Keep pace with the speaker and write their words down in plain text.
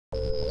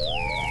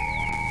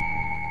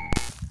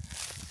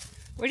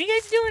What are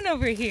you guys doing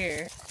over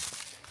here?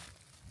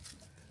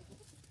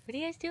 What are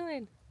you guys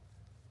doing?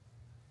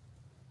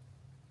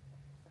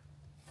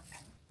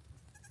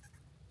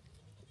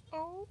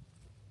 Oh.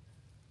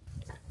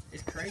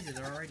 It's crazy,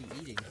 they're already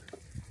eating.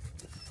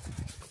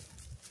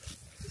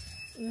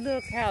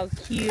 Look how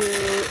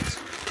cute.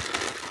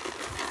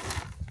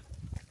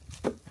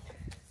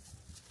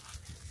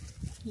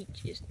 He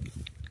just...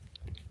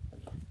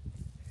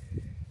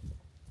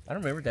 I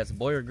don't remember if that's a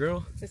boy or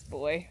girl. This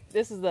boy.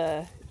 This is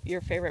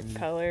your favorite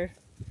color.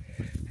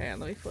 Hang on,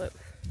 let me flip.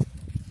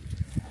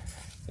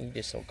 He's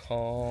just so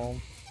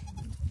calm.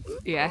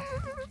 Yeah.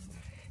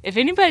 If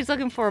anybody's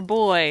looking for a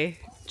boy,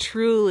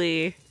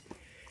 truly,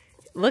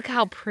 look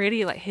how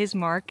pretty, like his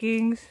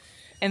markings.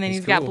 And then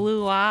he's got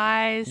blue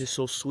eyes. He's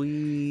so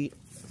sweet.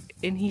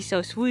 And he's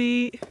so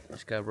sweet.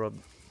 Just got to rub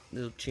a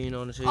little chin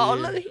on his head. Oh,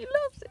 look, he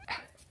loves it.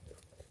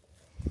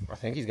 I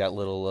think he's got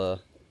little,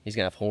 he's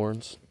gonna have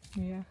horns.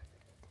 Yeah.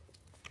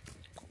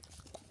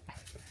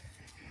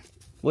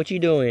 What you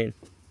doing?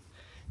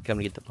 Come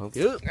to get the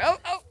pumpkin. Oh,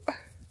 oh.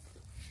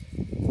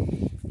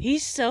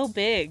 He's so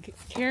big.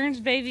 Karen's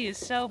baby is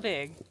so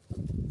big.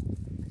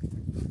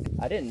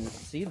 I didn't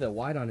see the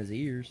white on his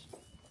ears.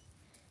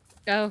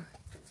 Oh.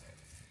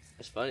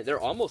 It's funny. They're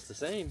almost the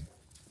same.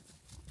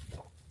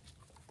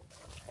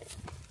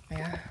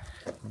 Yeah.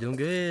 Doing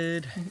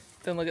good.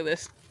 Then look at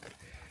this.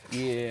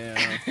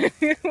 Yeah.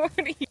 What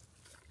are you...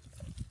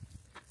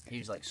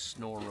 He's like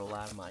snoring real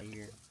loud in my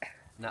ear.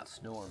 Not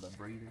snoring, but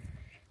breathing.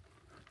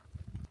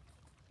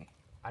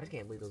 I just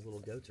can't believe those little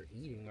goats are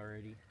eating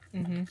already.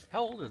 Mm-hmm. How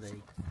old are they?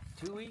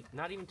 2 weeks?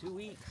 Not even 2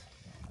 weeks.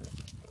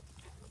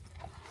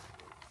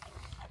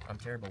 I'm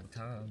terrible with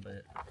time,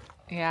 but...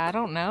 Yeah, I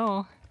don't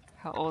know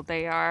how old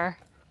they are.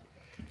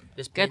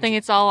 This Good thing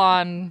it's all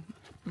on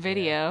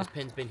video. Yeah, this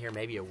pin's been here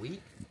maybe a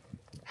week.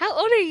 How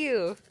old are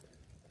you?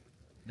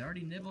 They're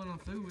already nibbling on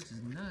food, which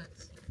is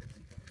nuts.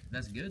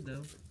 That's good,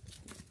 though.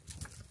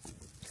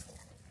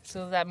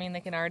 So does that mean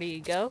they can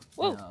already go?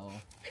 Whoa. No,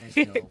 they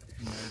still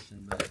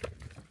nursing, but...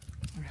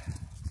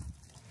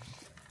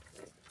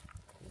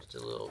 Just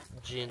a little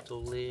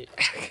gentle lick.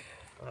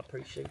 I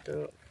appreciate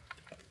that.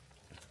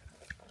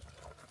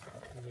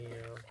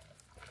 Yeah.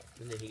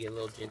 And then you get a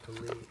little gentle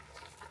lick.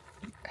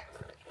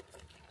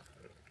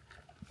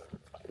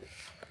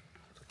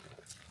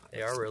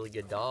 They are really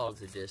good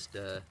dogs. It just,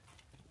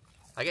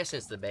 I guess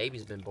since the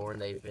baby's been born,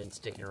 they've been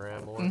sticking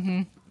around more.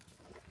 Mm-hmm.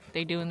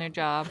 They doing their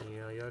job.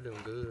 Yeah, y'all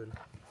doing good.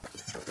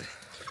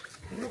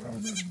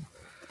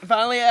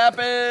 Finally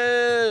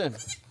happened!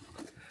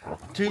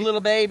 2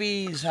 little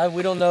babies.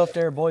 We don't know if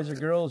they're boys or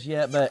girls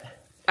yet, but...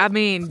 I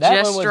mean, that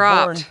just one was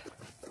dropped.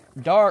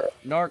 Born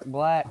dark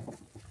black.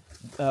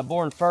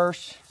 Born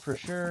first, for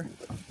sure.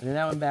 And then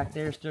that one back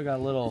there still got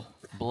a little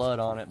blood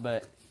on it,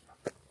 but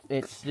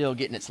it's still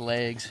getting its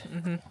legs.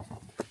 Mm-hmm.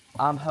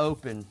 I'm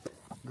hoping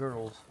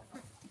girls.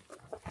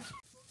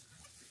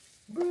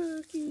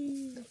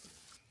 Brookie.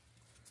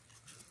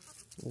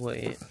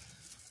 Wait.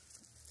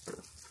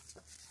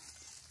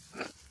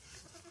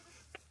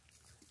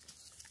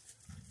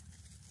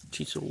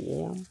 She's so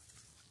warm.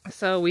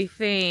 So we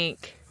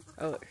think...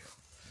 Oh.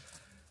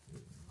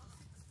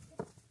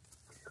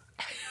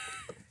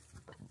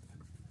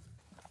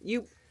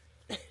 You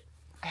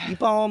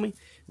paw me.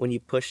 When you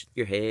push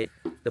your head,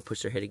 they'll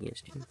push their head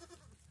against you.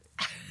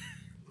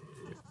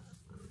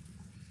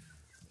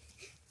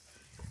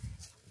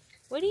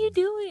 What are you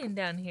doing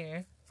down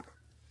here?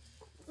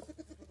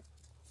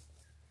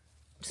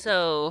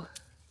 So,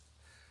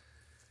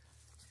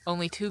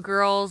 only 2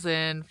 girls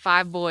and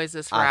 5 boys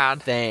this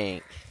round. I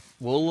think.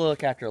 We'll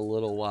look after a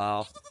little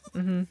while.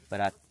 Mm-hmm. But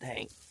I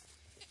think.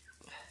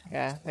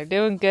 Yeah, they're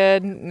doing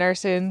good,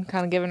 nursing,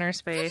 kind of giving her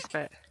space,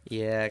 but...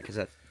 Yeah, because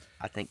I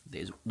think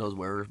those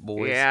were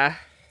boys. Yeah.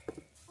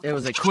 It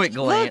was a quick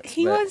glance. Look,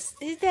 he wants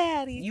his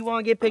daddy. You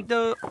want to get picked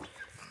up?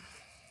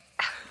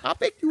 I'll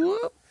pick you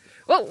up.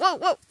 Whoa, whoa,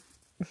 whoa.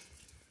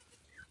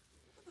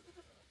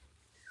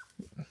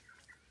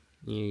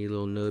 Yeah, you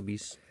little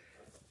nubbies.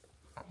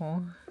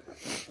 Oh.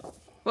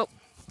 Whoa.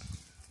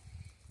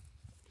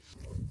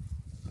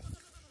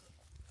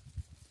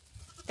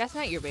 That's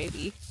not your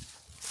baby.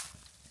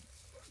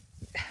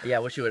 Yeah, I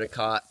wish you would have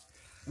caught.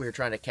 We were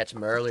trying to catch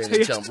them earlier and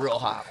they jumped real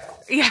high.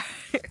 Yeah.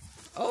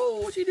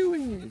 Oh, what's he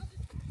doing?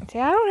 See,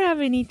 I don't have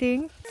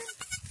anything.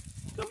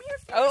 Come here.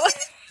 Oh.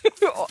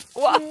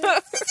 What?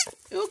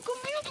 Oh, come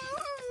here.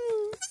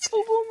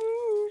 Oh, come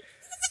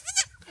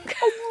here.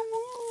 Oh,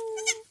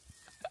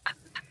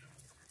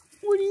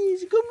 what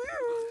is it? Come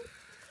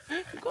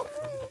here. Come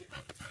here.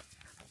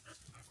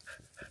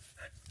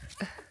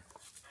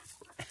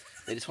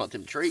 They just want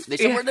them treats. They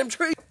still want them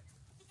treats.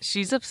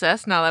 She's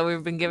obsessed now that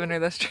we've been giving her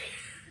this treat.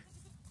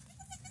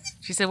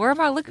 She said, where are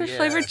my licorice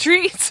flavored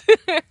treats? Give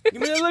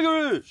me that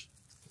licorice.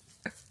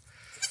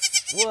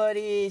 What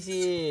is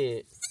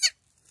it?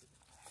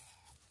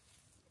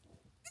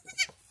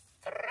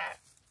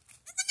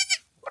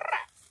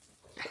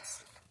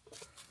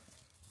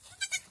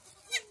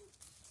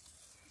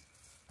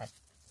 I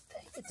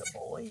think it's a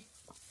boy.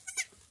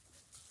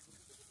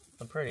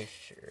 I'm pretty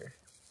sure.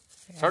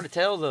 It's hard to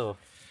tell though.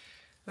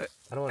 I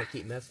don't want to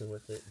keep messing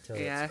with it until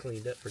it's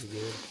cleaned up pretty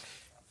good.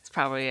 It's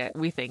probably it.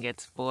 We think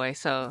it's boy,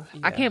 so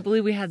I can't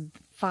believe we had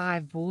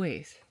 5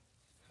 boys.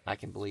 I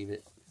can believe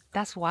it.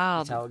 That's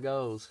wild. That's how it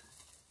goes.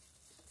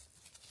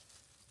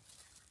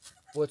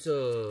 What's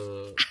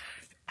up?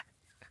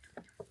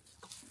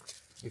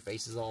 Your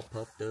face is all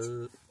puffed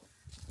up.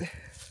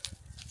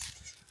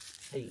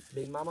 Hey,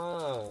 big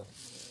mama.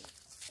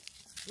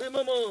 Big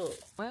mama.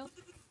 Well,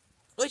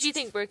 what do you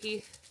think,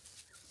 Brookie?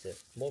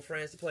 More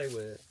friends to play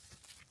with.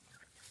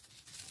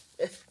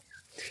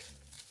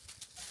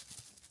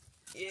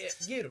 Yeah,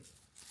 get him.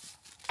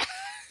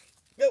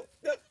 Go,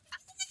 go.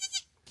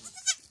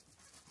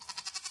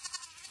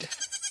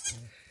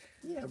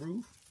 Yeah,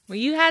 Roof. Well,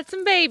 you had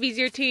some babies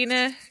here,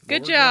 Tina.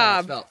 Good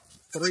job. About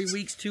 3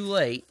 weeks too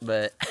late,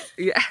 but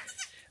yeah,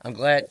 I'm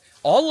glad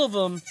all of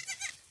them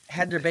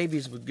had their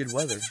babies with good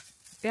weather.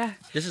 Yeah.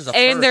 This is a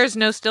and first. There's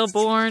no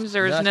stillborns.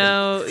 There's Nothing.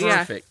 no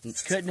Perfect. Yeah.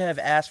 Couldn't have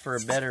asked for a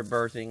better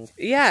birthing.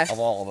 Yeah. Of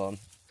all of them.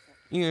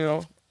 You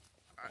know.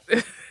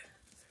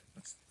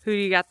 Who do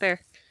you got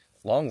there?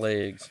 Long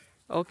legs.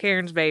 Oh,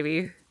 Karen's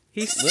baby.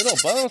 He's little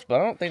bumps,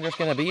 but I don't think there's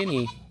gonna be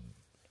any.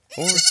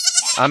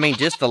 I mean,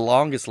 just the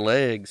longest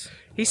legs.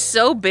 He's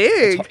so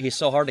big. He's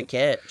so hard to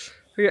catch.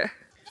 Yeah.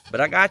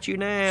 But I got you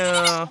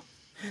now.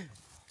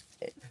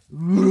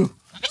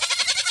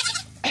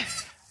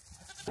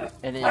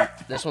 And then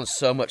this one's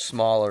so much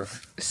smaller.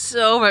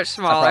 So much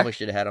smaller. I probably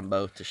should have had them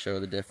both to show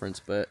the difference,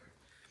 but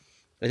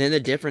and then the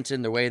difference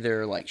in the way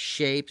they're like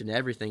shaped and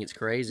everything, it's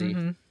crazy.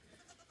 Mm-hmm.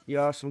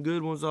 Yeah, some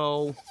good ones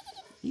though.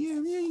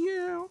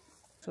 Yeah.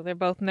 So they're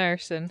both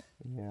nursing.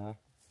 Yeah.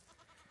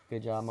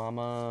 Good job,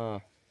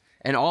 mama.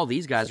 And all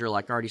these guys are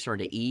like already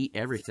starting to eat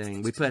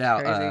everything. We put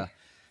out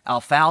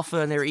alfalfa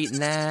and they're eating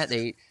that.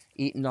 They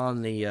eating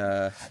on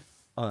the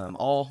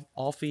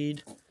all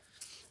feed,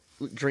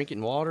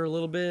 drinking water a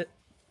little bit.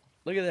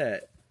 Look at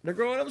that. They're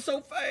growing up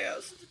so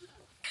fast.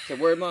 So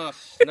where are my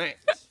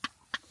snacks?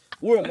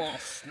 Where are my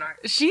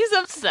snacks? She's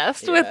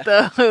obsessed with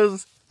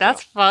those.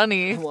 That's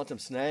funny. I want them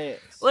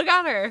snacks. Look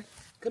at her.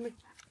 Come here.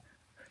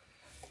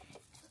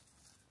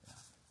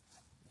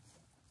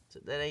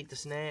 So that ain't the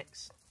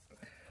snacks.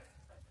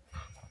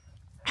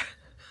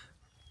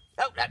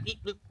 Oh, that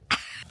eat blue.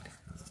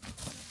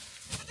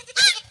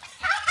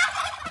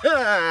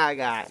 I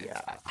got ya.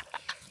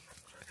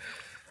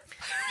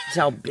 That's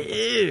how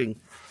big.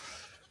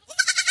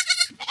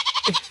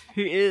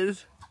 He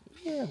is.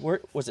 Yeah,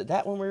 where was it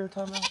that one we were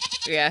talking about?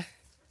 Yeah.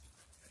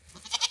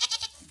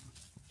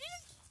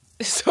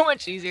 It's so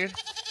much easier.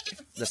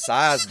 The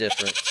size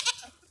difference.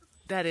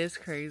 That is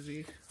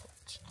crazy.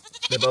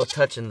 They're both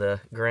touching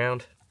the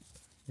ground.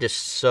 Just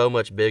so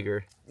much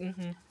bigger.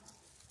 Mm-hmm.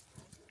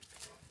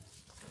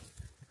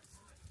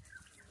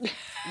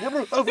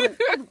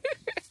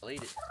 I'll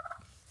eat it.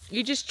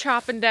 You just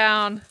chopping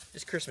down.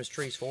 Just Christmas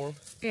trees for them.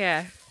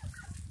 Yeah.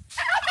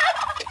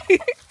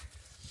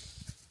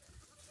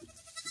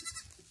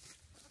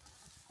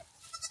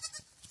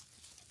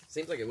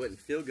 Seems like it wouldn't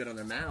feel good on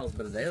their mouths,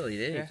 but they'll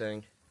eat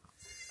anything.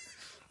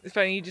 It's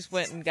funny, you just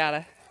went and got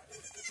a...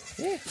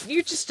 Yeah.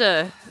 You're just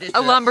a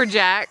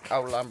lumberjack.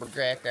 Oh,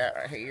 lumberjack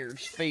out here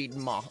just feeding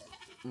my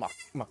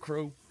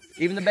crew.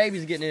 Even the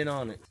baby's getting in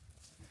on it.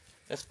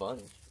 That's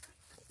funny.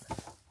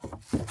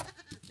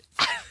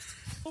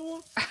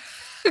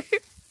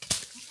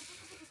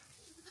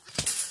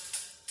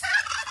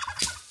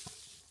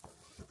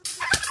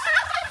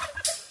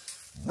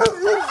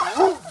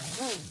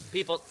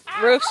 People,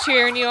 Roof's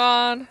cheering you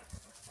on.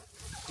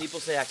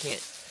 People say I can't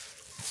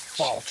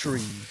fall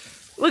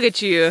trees. Look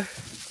at you.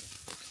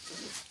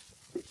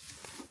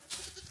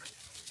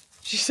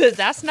 She says,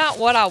 that's not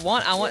what I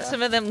want. I want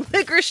some of them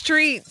licorice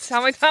treats.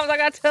 How many times I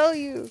gotta tell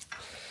you?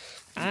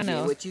 I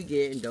know. Get what you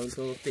get and don't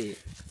throw a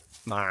fit.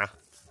 Ma.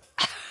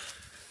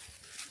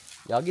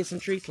 Y'all get some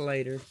treats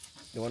later.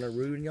 Don't want to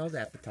ruin y'all's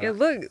appetite. Yeah,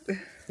 look.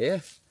 Yeah.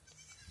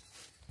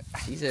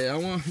 She said, I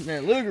want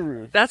that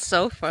licorice. That's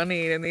so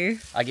funny to me.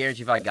 I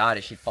guarantee if I got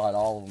it, she'd fight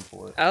all of them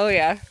for it. Oh,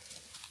 yeah.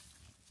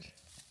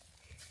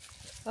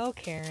 Oh,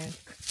 Karen.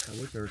 I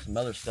wish there was some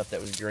other stuff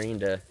that was green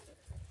to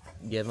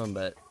give them,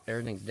 but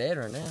everything's dead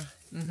right now.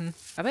 Mm-hmm.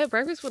 I bet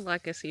breakfast would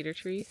like a cedar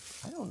tree.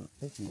 I don't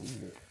think he'd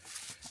eat it.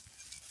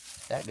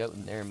 That goat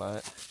in there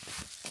might.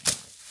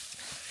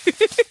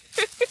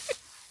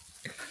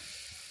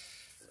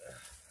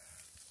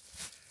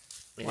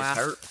 Wow. It's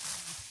hurt.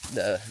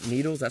 The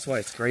needles, that's why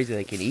it's crazy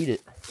they can eat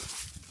it.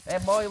 Hey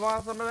boy, you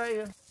want some of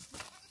that?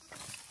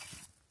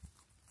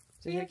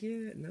 See heck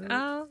yeah? No.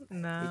 Oh,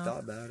 no. He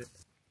thought about it.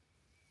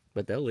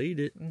 But they'll eat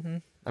it. Mm-hmm.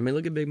 I mean,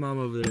 look at Big Mom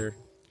over there.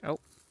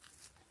 Oh.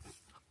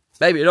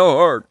 Baby, don't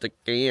hurt the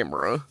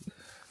camera.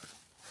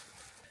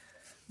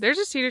 There's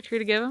a cedar tree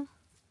to give him.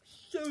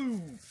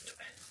 Shoot.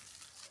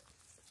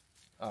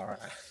 Alright.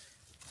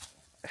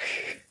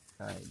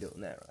 I ain't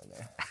doing that right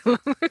now.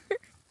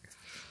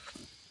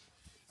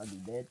 I'd be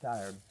dead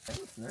tired. That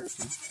was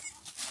nursing.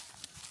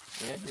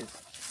 Yeah,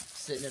 just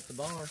sitting at the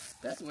bar.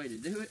 That's the way to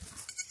do it.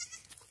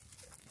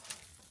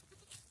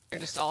 They're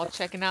just all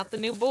checking out the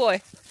new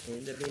boy.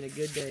 Ended up being a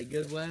good day.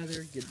 Good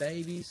weather, good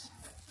babies.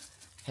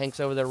 Hank's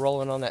over there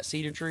rolling on that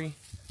cedar tree.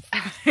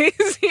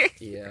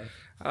 Yeah.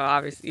 Oh,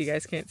 obviously you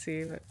guys can't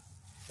see, but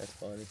that's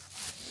funny.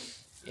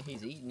 Yeah,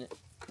 he's eating it.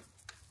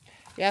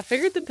 Yeah, I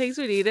figured the pigs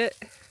would eat it.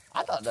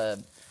 I thought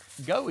the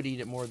goat would eat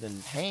it more than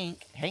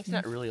Hank. Hank's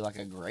not really like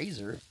a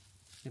grazer.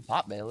 He's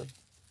potbelly.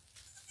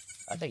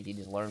 I think he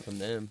just learned from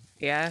them.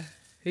 Yeah,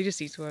 he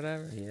just eats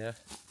whatever. Yeah.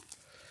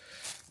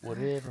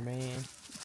 Whatever, man.